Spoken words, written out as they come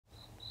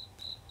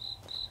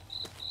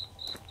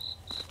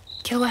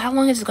Killua, how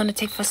long is it gonna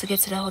take for us to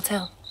get to the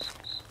hotel?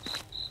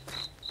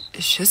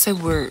 It should say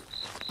we're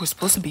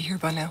supposed to be here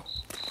by now.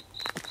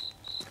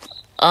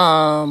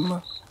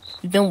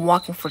 We've been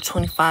walking for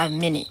 25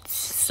 minutes,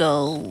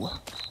 so...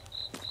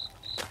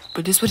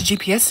 But this is what the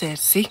GPS said,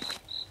 see?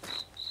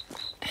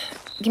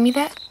 Give me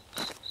that.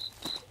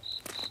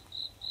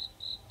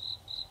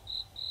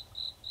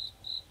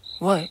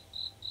 What?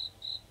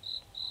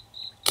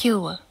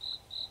 Killua.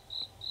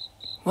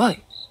 What?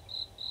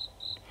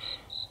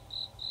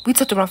 We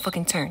took the wrong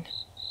fucking turn.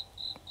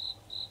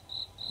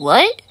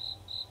 What?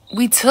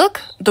 We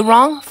took the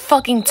wrong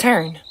fucking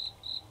turn.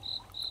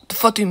 The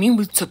fuck do you mean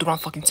we took the wrong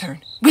fucking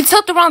turn? We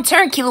took the wrong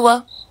turn,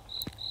 Killua.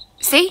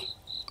 See?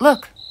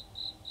 Look.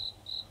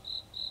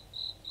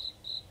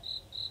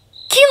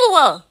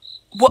 Killua!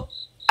 What?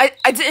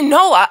 I didn't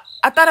know.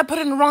 I thought I put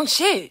in the wrong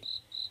shit.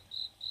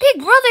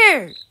 Big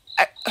brother!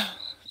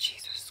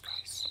 Jesus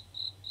Christ.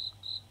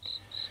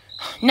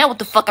 Now what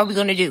the fuck are we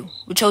gonna do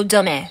with your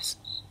dumb ass?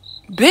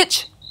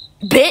 Bitch!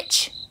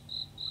 Bitch!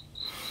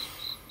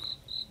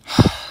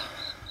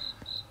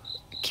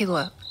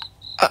 Killua.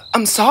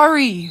 I'm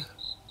sorry.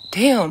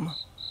 Damn.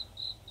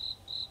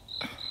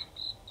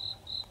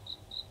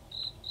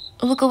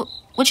 Look,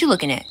 what you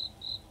looking at?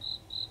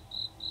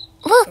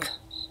 Look.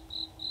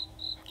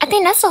 I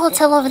think that's the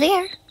hotel over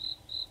there.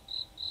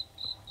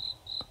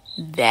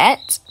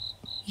 That?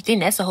 You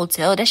think that's a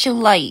hotel? That shit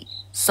like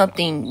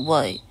something,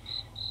 what?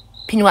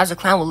 Pennywise the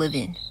Clown would live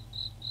in.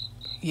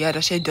 Yeah,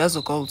 that shit does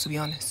look old, to be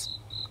honest.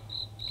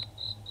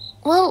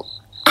 Well,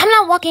 I'm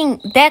not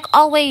walking back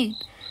all the way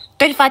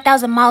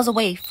 35,000 miles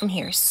away from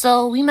here,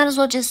 so we might as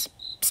well just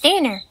stay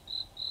in there.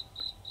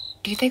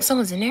 Do you think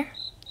someone's in there?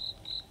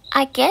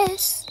 I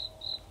guess.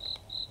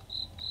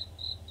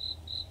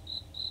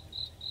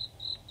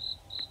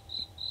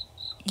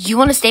 You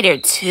want to stay there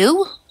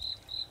too?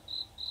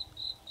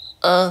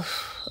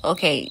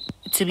 Okay.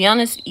 To be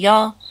honest,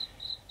 y'all,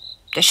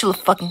 that shit look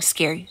fucking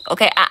scary.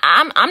 Okay,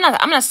 I'm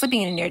not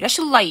sleeping in there. That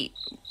shit look like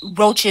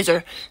roaches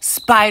or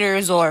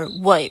spiders or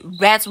what?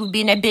 Rats would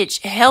be in that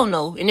bitch. Hell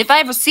no. And if I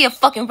ever see a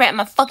fucking rat in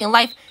my fucking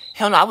life,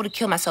 hell no, I would have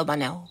killed myself by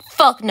now.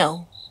 Fuck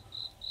no.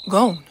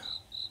 Go on.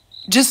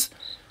 Just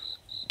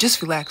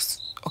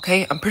relax,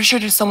 okay? I'm pretty sure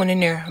there's someone in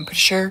there. I'm pretty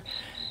sure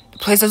the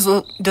place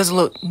doesn't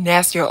look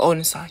nasty or old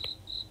inside.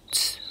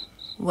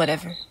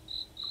 Whatever.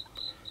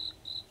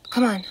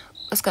 Come on,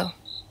 let's go.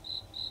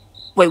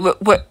 Wait,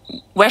 we're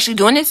actually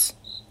doing this?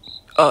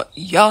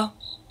 Yeah.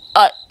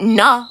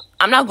 Nah,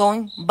 I'm not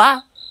going.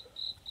 Bye.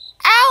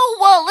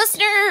 Ow,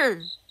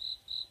 listener.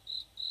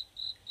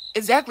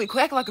 Exactly,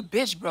 quit acting like a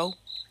bitch, bro.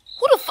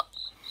 Who the fuck?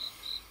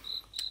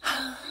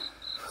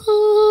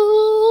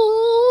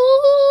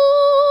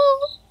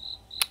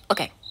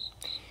 Okay.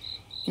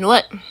 You know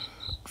what?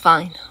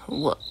 Fine.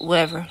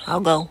 Whatever. I'll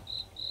go.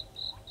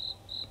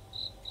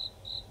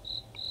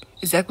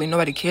 Exactly.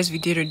 Nobody cares if you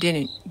did or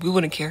didn't. We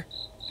wouldn't care.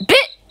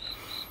 Bit.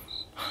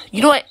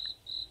 You know what?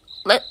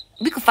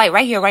 We can fight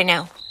right here, right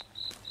now.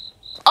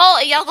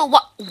 Oh, y'all go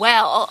walk.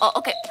 Wow. Oh,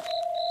 okay.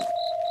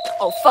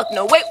 Oh, fuck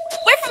no. Wait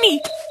for me.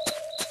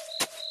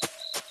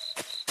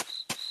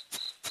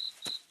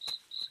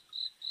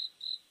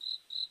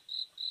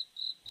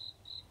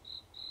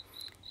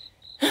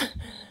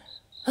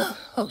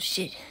 Oh,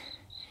 shit.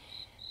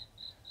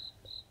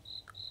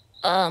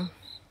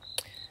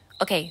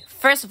 Okay,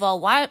 first of all,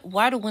 why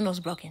are the windows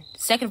broken?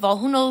 Second of all,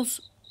 who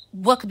knows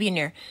what could be in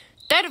there?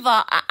 Third of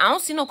all, I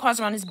don't see no cars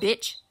around this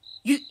bitch.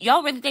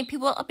 Y'all really think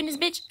people are up in this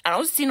bitch? I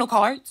don't see no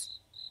cards.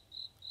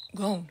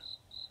 Go on.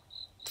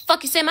 The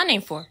fuck you say my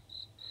name for?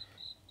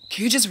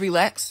 Can you just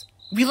relax?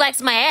 Relax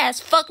my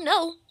ass? Fuck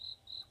no.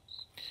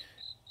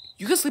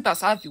 You can sleep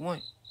outside if you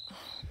want. Oh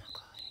my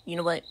god. You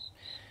know what?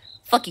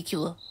 Fuck you,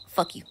 Killua.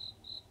 Fuck you.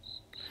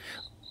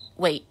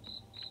 Wait.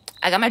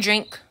 I got my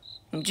drink.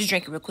 Let me just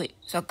drink it real quick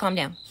so I can calm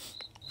down.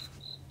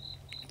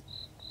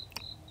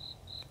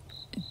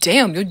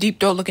 Damn, your deep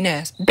throat looking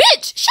ass.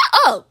 Bitch, shut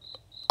up.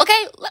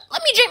 Okay,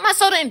 let me drink my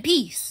soda in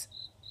peace.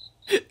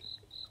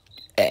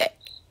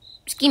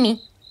 Excuse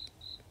me.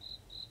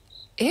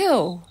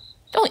 Ew.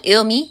 Don't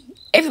ill me.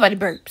 Everybody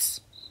burps.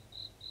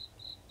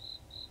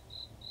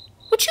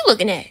 What you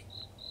looking at?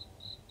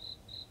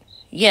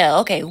 Yeah,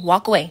 okay,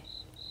 walk away.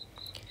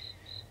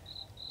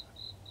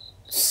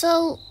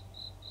 So,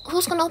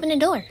 who's gonna open the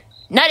door?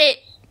 Not it.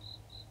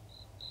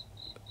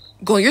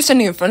 Go on, you're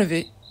standing in front of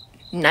it.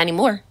 Not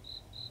anymore.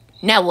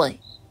 Now what?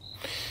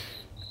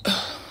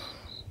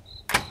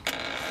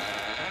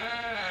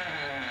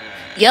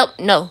 Yep,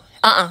 no.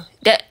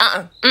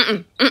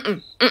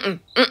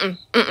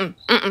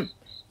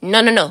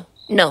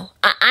 No.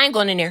 I ain't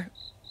going in there.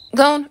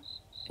 Go on.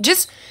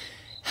 Just,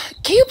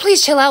 can you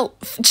please chill out?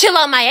 Chill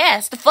out my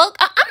ass. The fuck?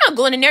 I'm not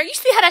going in there. You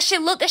see how that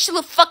shit look? That shit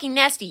look fucking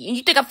nasty. And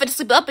you think I'm finna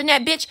sleep up in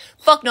that bitch?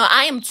 Fuck no.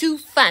 I am too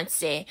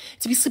fancy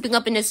to be sleeping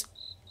up in this,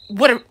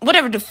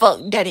 whatever the fuck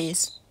that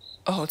is.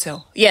 A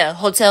hotel. Yeah,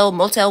 hotel,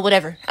 motel,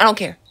 whatever. I don't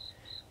care.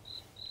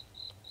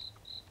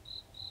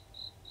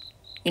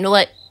 You know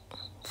what?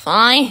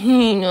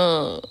 Fine.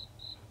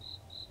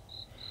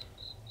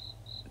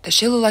 That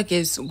shit look like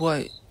it's,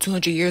 what,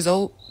 200 years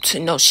old?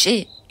 No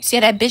shit. You see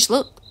how that bitch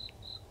look?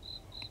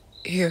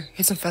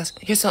 Here's some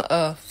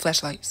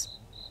flashlights.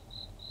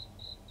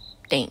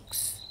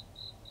 Thanks.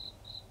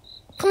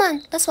 Come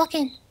on, let's walk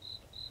in.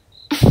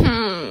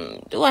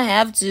 Do I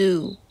have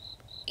to?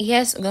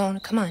 Yes, go on.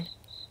 Come on.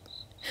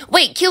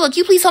 Wait, Killua, can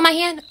you please hold my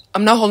hand?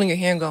 I'm not holding your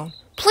hand, Gone.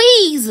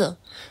 Please.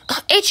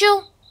 Ain't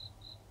you?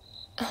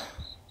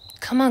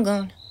 Come on,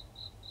 Gone.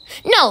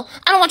 No,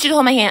 I don't want you to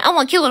hold my hand. I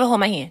want Killua to hold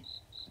my hand.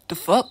 The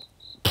fuck?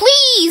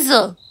 Please.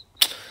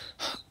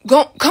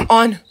 Go, come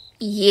on.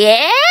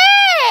 Yeah.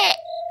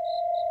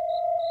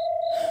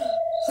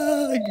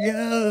 Oh,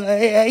 no,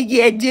 I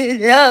can't do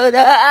it. No,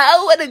 I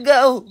want to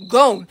go.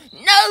 Go.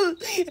 No,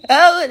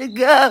 I want to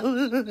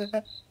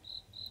go.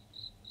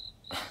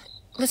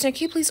 Listener,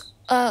 can you please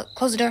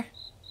close the door?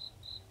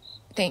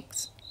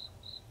 Thanks.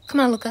 Come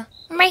on, Luca.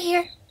 I'm right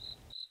here.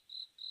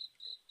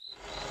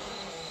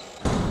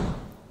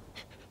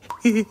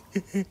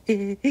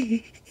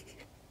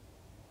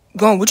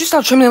 Gone, would you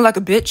stop trembling like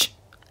a bitch?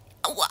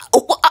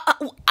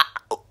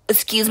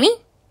 Excuse me?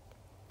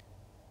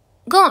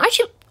 Go on,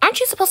 aren't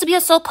you supposed to be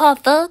a so-called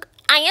thug?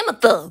 I am a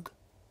thug.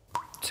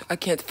 I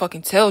can't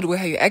fucking tell the way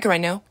how you're acting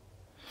right now.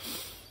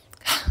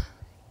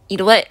 You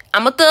know what?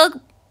 I'm a thug.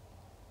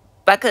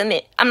 But I could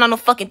admit, I'm not no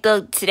fucking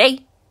thug today.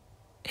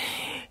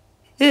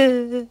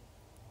 You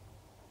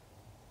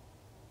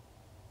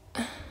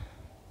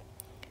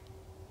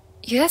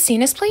guys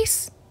seen this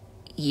place?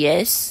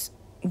 Yes,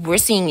 we're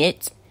seeing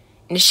it.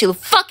 And this shit look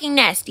fucking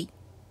nasty.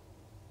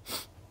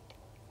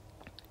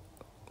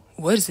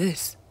 What is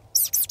this?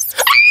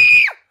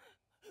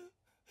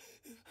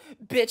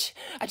 Bitch,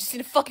 I just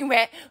seen a fucking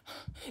rat.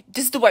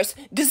 This is the worst.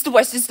 This is the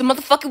worst. This is the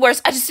motherfucking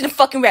worst. I just seen a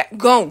fucking rat.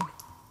 Gone.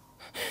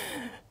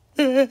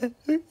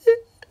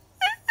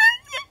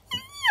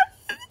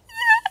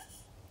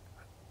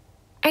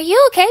 Are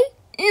you okay?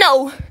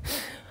 No.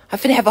 I'm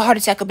finna have a heart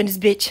attack up in this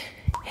bitch.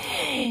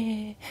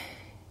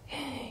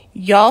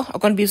 Y'all are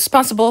gonna be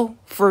responsible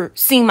for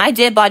seeing my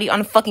dead body on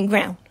the fucking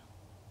ground.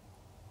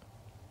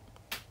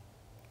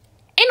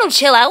 Ain't no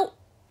chill out.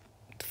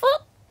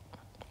 Fuck.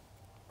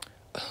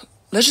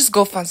 Let's just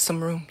go find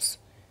some rooms.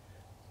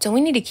 Don't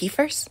we need a key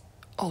first?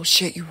 Oh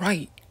shit, you're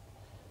right.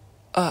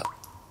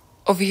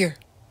 Over here.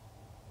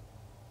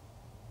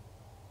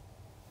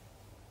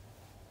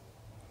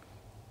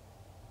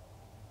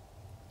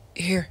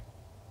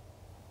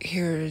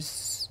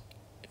 Here's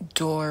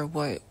door,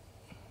 what,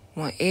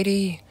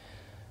 180?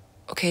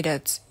 Okay,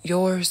 that's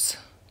yours.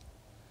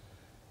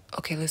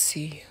 Okay, let's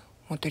see.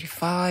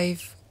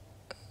 135.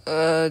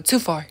 Too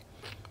far.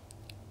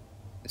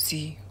 Let's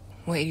see.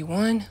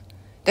 181.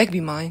 That could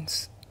be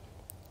mine's.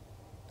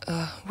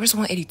 Where's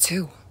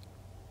 182?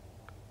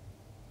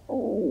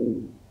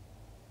 You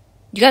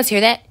guys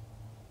hear that?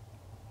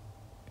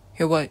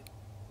 Hear what?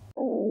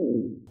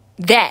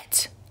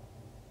 That.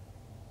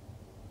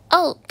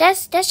 Oh,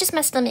 that's just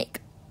my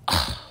stomach.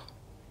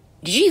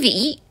 Did you even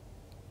eat?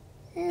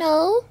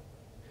 No.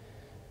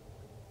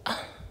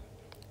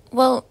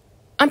 Well,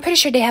 I'm pretty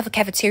sure they have a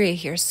cafeteria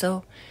here,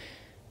 so...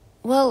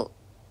 Well,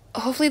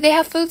 hopefully they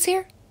have foods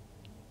here.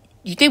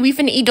 You think we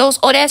finna eat those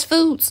old-ass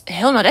foods?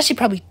 Hell no, that shit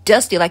probably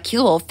dusty like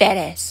Killua old fat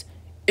ass.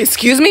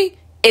 Excuse me?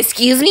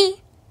 Excuse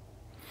me?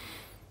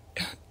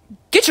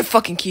 Get your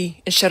fucking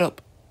key and shut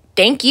up.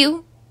 Thank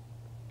you.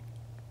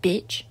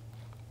 Bitch.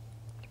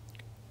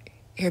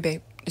 Here,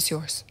 babe. It's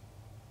yours.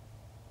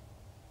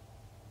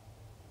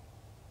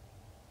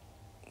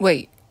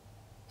 Wait.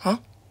 Huh?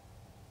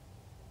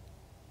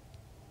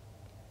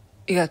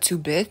 You got 2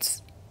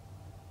 beds?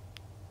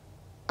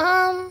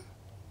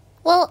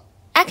 Well,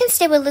 I can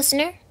stay with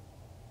listener.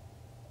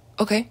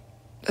 Okay.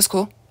 That's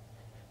cool.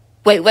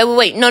 Wait. No.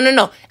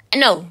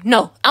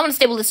 I want to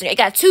stay with listener. I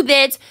got 2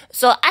 beds,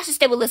 so I should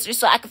stay with listener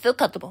so I can feel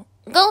comfortable.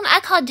 Go,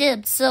 I call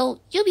dibs, so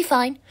you'll be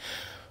fine.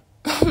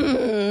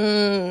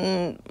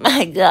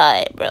 My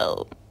God,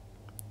 bro.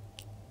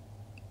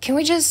 Can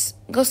we just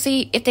go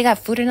see if they got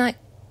food or not?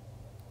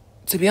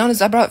 To be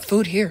honest, I brought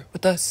food here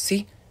with us.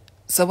 See?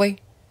 Subway.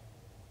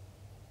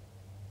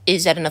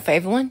 Is that enough for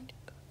everyone?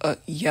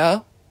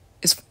 Yeah.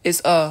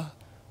 It's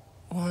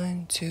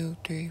 1, 2,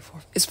 3,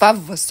 4. It's 5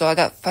 of us, so I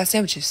got 5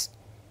 sandwiches.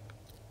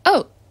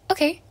 Oh,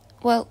 okay.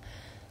 Well,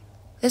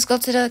 let's go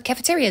to the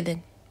cafeteria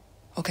then.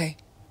 Okay.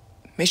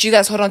 Make sure you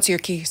guys hold on to your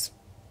keys.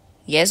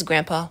 Yes,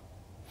 Grandpa.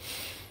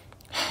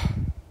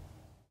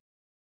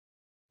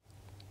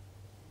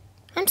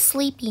 I'm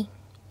sleepy.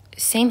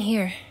 Same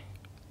here.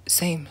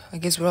 Same. I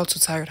guess we're all too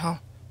tired, huh?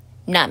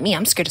 Not me.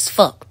 I'm scared as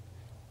fuck.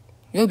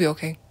 You'll be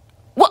okay.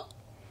 What?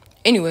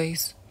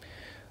 Anyways,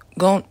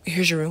 go on.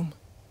 Here's your room.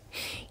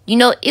 You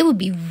know, it would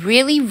be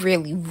really,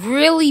 really,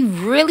 really,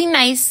 really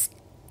nice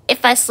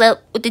if I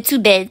slept with the 2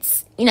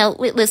 beds, you know,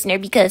 with listener,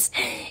 because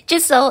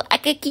just so I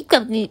could keep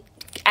company.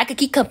 I could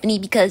keep company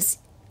because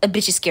a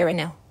bitch is scared right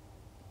now.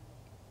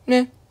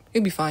 Nah,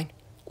 you'll be fine.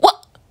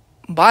 What?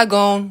 Bye,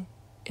 gone.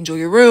 Enjoy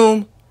your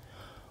room.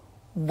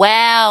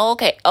 Wow.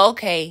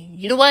 Okay.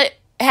 You know what?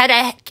 Had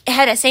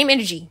that same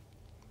energy.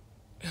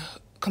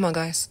 Come on,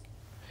 guys.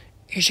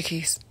 Here's your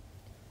keys.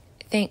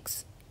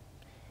 Thanks.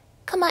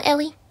 Come on,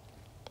 Ellie.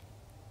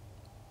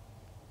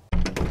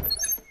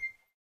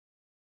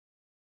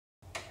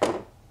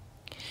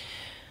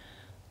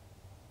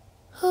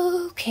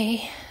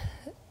 Okay.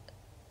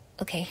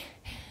 Okay.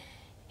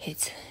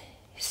 It's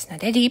not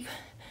that deep.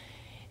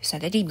 It's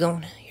not that deep,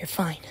 Gon. You're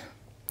fine.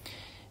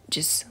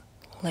 Just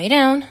lay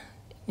down in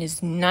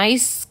this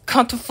nice,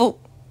 comfortable,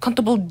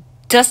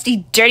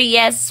 dusty,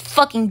 dirty-ass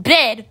fucking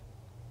bed.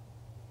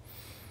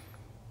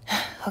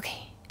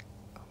 Okay.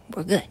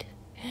 We're good.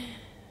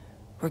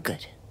 We're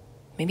good.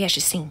 Maybe I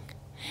should sing.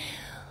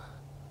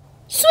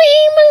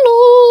 Sweet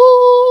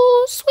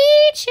Malou,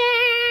 sweet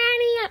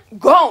Shania.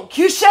 Gon,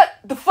 you shut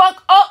the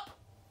fuck up.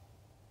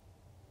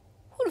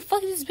 Who the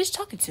fuck is this bitch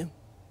talking to?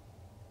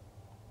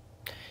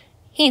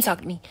 He ain't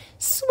talking to me.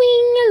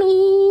 Swing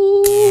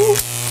Malou.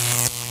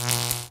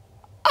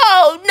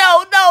 Oh,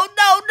 no.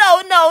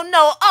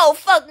 Oh,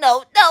 fuck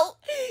no.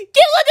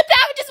 Killua, the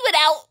power just went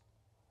out.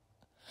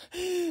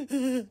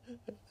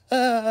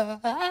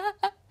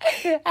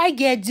 I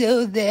can't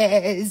do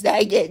this.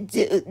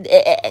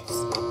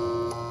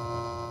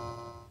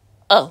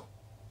 Oh.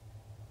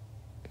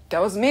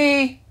 That was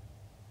me.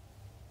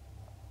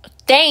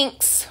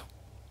 Thanks.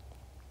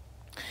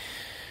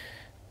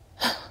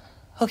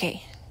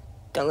 Okay.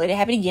 Don't let it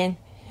happen again.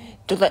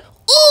 Ooh,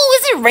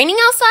 is it raining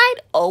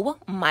outside? Oh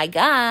my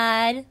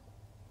god.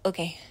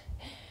 Okay.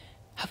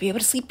 I'll be able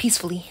to sleep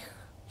peacefully.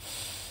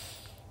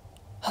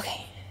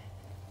 Okay.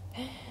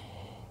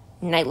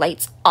 Night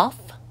lights off.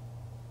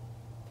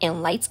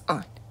 And lights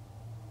on.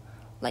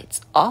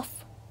 Lights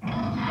off.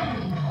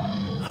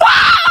 Oh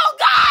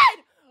god!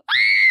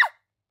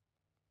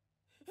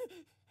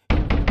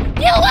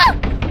 Killua!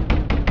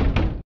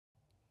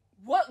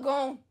 What,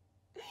 Gon?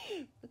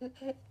 Did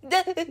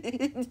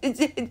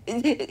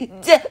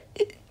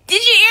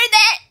you hear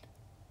that?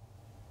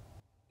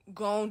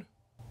 Gon.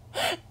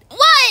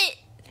 What?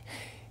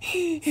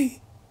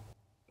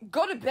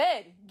 Go to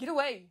bed. Get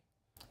away.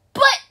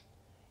 But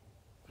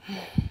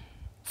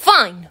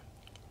fine.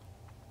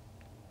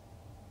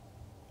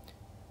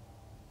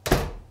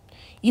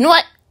 You know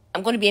what?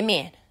 I'm going to be a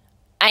man.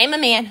 I am a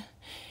man.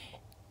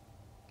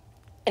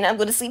 And I'm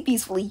going to sleep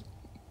peacefully.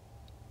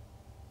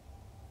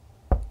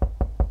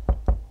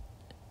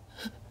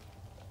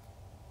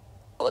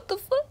 What the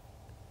fuck?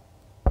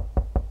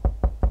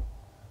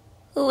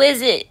 Who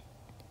is it?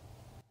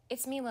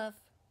 It's me, love.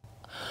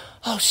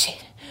 Oh,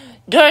 shit.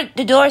 The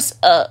door's,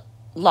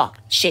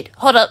 locked. Shit.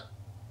 Hold up.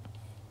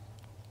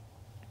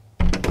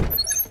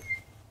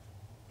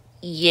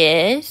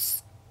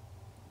 Yes?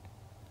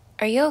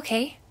 Are you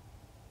okay?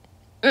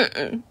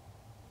 Mm-mm.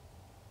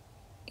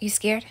 You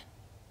scared?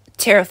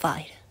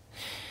 Terrified.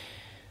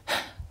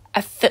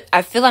 I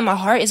feel like my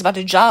heart is about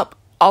to drop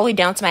all the way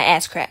down to my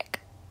ass crack.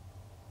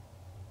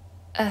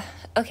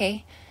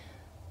 Okay.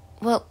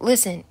 Well,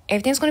 listen,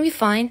 everything's gonna be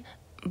fine,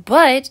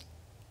 but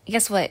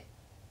guess what?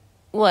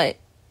 What?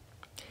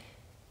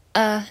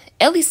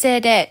 Ellie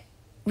said that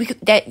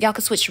y'all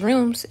could switch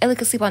rooms. Ellie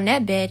could sleep on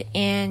that bed,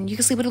 and you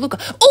could sleep with Luca.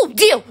 Oh,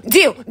 deal!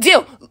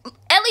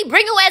 Ellie,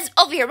 bring your ass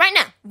over here right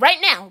now, right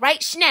now.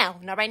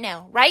 Not right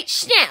now,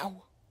 right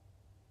now.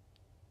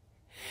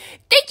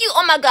 Thank you.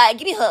 Oh my god,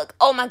 give me a hug.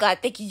 Oh my god,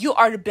 thank you. You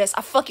are the best.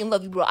 I fucking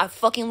love you, bro. I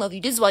fucking love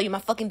you. This is why you're my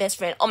fucking best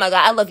friend. Oh my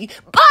god, I love you.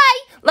 Bye.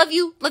 Love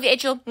you,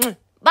 Angel.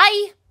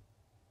 Bye.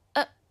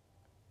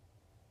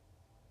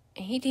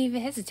 He didn't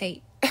even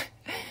hesitate.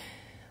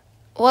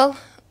 Well,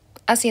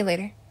 I'll see you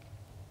later.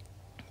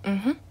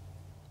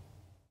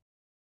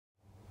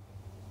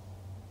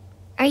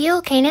 Are you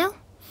okay now?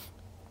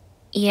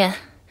 Yeah.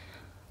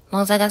 As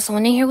long as I got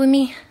someone in here with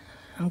me,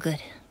 I'm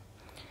good.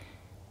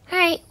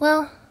 Alright,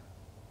 well,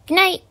 good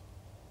night.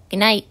 Good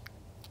night.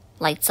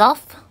 Lights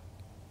off.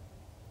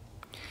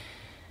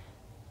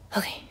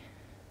 Okay.